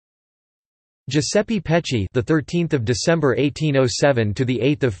Giuseppe Pecci, the 13th of December 1807 to the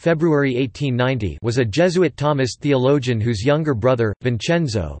 8th of February 1890, was a Jesuit Thomist theologian whose younger brother,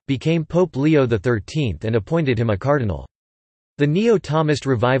 Vincenzo, became Pope Leo XIII and appointed him a cardinal. The Neo-Thomist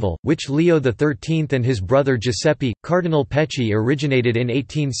revival, which Leo XIII and his brother Giuseppe, Cardinal Pecci originated in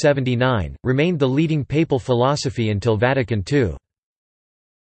 1879, remained the leading papal philosophy until Vatican II.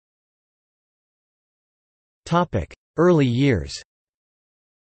 Early years.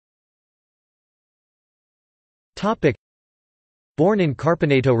 Born in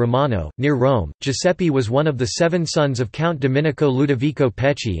Carpeneto Romano, near Rome, Giuseppe was one of the 7 sons of Count Domenico Ludovico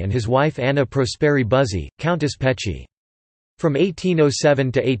Pecci and his wife Anna Prosperi Buzzi, Countess Pecci. From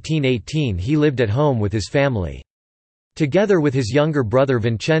 1807 to 1818 he lived at home with his family. Together with his younger brother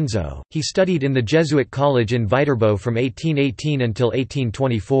Vincenzo, he studied in the Jesuit college in Viterbo from 1818 until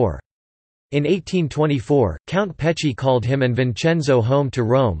 1824. In 1824, Count Pecci called him and Vincenzo home to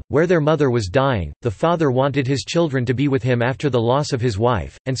Rome, where their mother was dying. The father wanted his children to be with him after the loss of his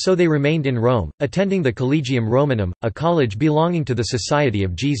wife, and so they remained in Rome, attending the Collegium Romanum, a college belonging to the Society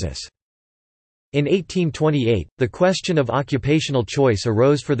of Jesus. In 1828, the question of occupational choice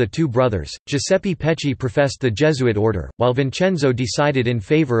arose for the two brothers. Giuseppe Pecci professed the Jesuit order, while Vincenzo decided in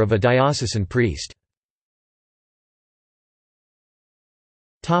favor of a diocesan priest.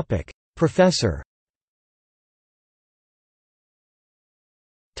 Professor.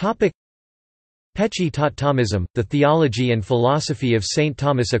 Pecci taught Thomism, the theology and philosophy of Saint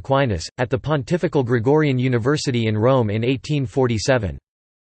Thomas Aquinas, at the Pontifical Gregorian University in Rome in 1847.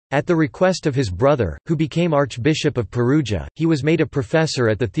 At the request of his brother, who became Archbishop of Perugia, he was made a professor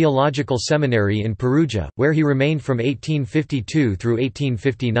at the Theological Seminary in Perugia, where he remained from 1852 through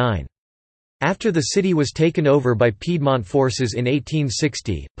 1859. After the city was taken over by Piedmont forces in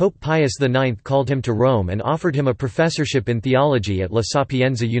 1860, Pope Pius IX called him to Rome and offered him a professorship in theology at La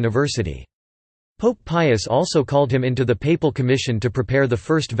Sapienza University. Pope Pius also called him into the Papal Commission to prepare the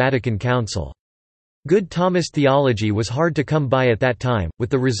First Vatican Council. Good Thomist theology was hard to come by at that time,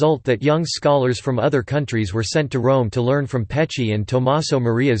 with the result that young scholars from other countries were sent to Rome to learn from Pecci and Tommaso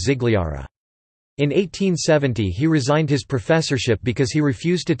Maria Zigliara. In 1870 he resigned his professorship because he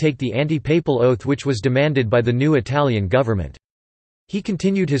refused to take the anti-papal oath which was demanded by the new Italian government. He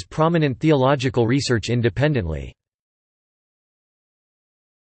continued his prominent theological research independently.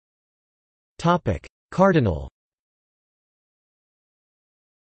 Cardinal.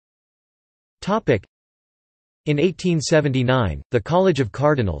 In 1879, the College of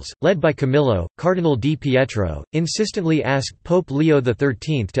Cardinals, led by Camillo, Cardinal di Pietro, insistently asked Pope Leo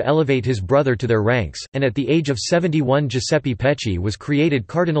XIII to elevate his brother to their ranks, and at the age of 71 Giuseppe Pecci was created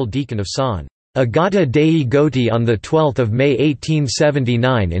Cardinal Deacon of San Agata dei Goti on 12 May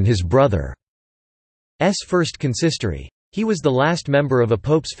 1879 in his brother's first consistory. He was the last member of a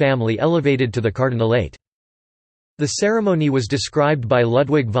pope's family elevated to the cardinalate. The ceremony was described by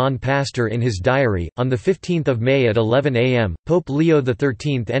Ludwig von Pastor in his diary. On 15 May at 11 am, Pope Leo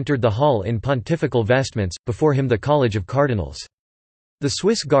XIII entered the hall in pontifical vestments, before him the College of Cardinals. The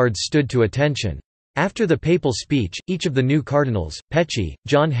Swiss guards stood to attention. After the papal speech, each of the new cardinals, Pecci,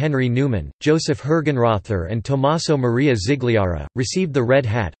 John Henry Newman, Joseph Hergenrother and Tommaso Maria Zigliara, received the red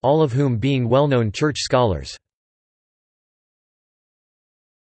hat, all of whom being well-known church scholars.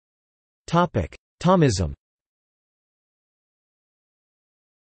 Thomism.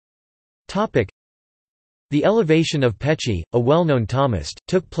 The elevation of Pecci, a well-known Thomist,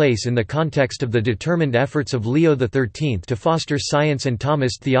 took place in the context of the determined efforts of Leo XIII to foster science and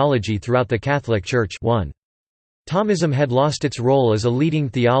Thomist theology throughout the Catholic Church. Thomism had lost its role as a leading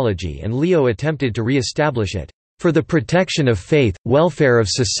theology and Leo attempted to re-establish it, "...for the protection of faith, welfare of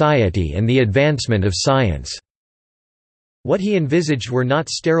society and the advancement of science." What he envisaged were not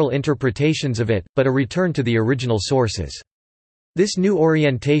sterile interpretations of it, but a return to the original sources. This new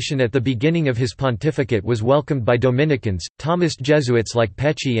orientation at the beginning of his pontificate was welcomed by Dominicans, Thomist Jesuits like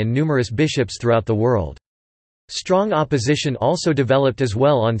Pecci and numerous bishops throughout the world. Strong opposition also developed as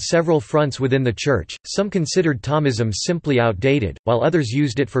well on several fronts within the Church. Some considered Thomism simply outdated, while others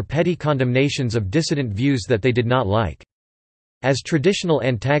used it for petty condemnations of dissident views that they did not like. As traditional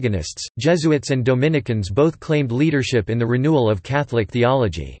antagonists, Jesuits and Dominicans both claimed leadership in the renewal of Catholic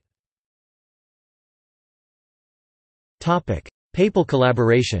theology. Papal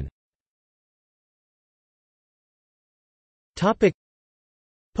collaboration.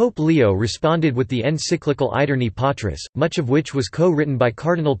 Pope Leo responded with the encyclical Aeterni Patris, much of which was co-written by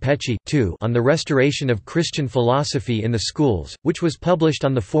Cardinal Pecci on the restoration of Christian philosophy in the schools, which was published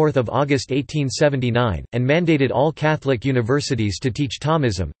on 4 August 1879, and mandated all Catholic universities to teach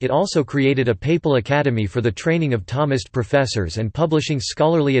Thomism. It also created a papal academy for the training of Thomist professors and publishing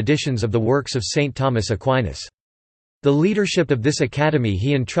scholarly editions of the works of St. Thomas Aquinas. The leadership of this academy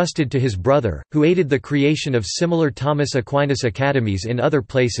he entrusted to his brother, who aided the creation of similar Thomas Aquinas academies in other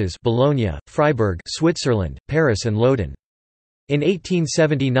places: Bologna, Freiburg, Switzerland, Paris and Lodin. In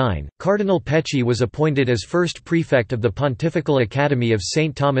 1879, Cardinal Pecci was appointed as first prefect of the Pontifical Academy of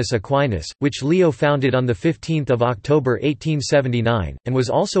St. Thomas Aquinas, which Leo founded on 15 October 1879, and was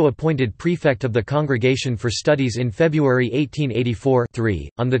also appointed prefect of the Congregation for Studies in February 1884.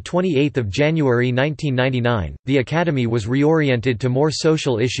 On 28 January 1999, the Academy was reoriented to more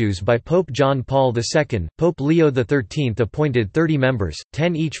social issues by Pope John Paul II. Pope Leo XIII appointed 30 members,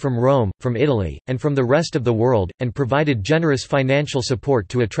 10 each from Rome, from Italy, and from the rest of the world, and provided generous financial support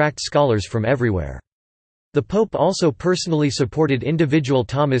to attract scholars from everywhere. The Pope also personally supported individual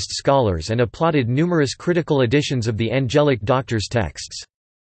Thomist scholars and applauded numerous critical editions of the Angelic Doctor's texts.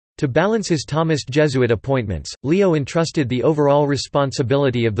 To balance his Thomist Jesuit appointments, Leo entrusted the overall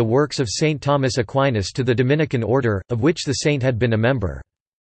responsibility of the works of St. Thomas Aquinas to the Dominican order, of which the saint had been a member.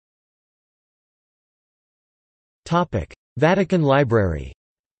 Vatican Library.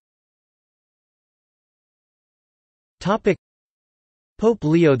 Pope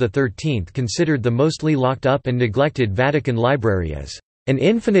Leo XIII considered the mostly locked up and neglected Vatican Library as an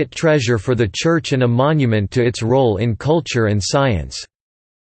infinite treasure for the Church and a monument to its role in culture and science.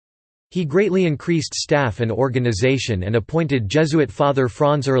 He greatly increased staff and organization and appointed Jesuit Father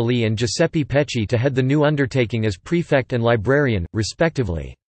Franz Early and Giuseppe Pecci to head the new undertaking as prefect and librarian,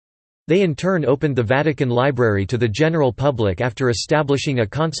 respectively. They in turn opened the Vatican Library to the general public after establishing a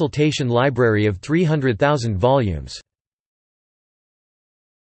consultation library of 300,000 volumes.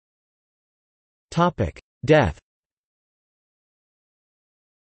 Death.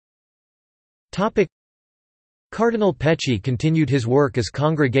 Cardinal Pecci continued his work as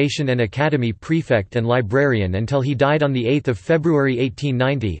Congregation and Academy prefect and librarian until he died on 8 February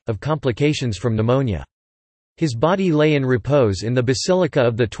 1890, of complications from pneumonia. His body lay in repose in the Basilica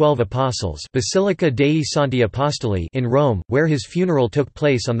of the 12 Apostles, Basilica dei Santi Apostoli, in Rome, where his funeral took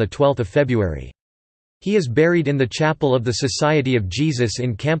place on 12 February. He is buried in the chapel of the Society of Jesus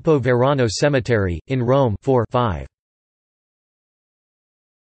in Campo Verano Cemetery, in Rome. 4-5.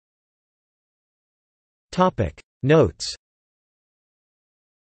 Notes.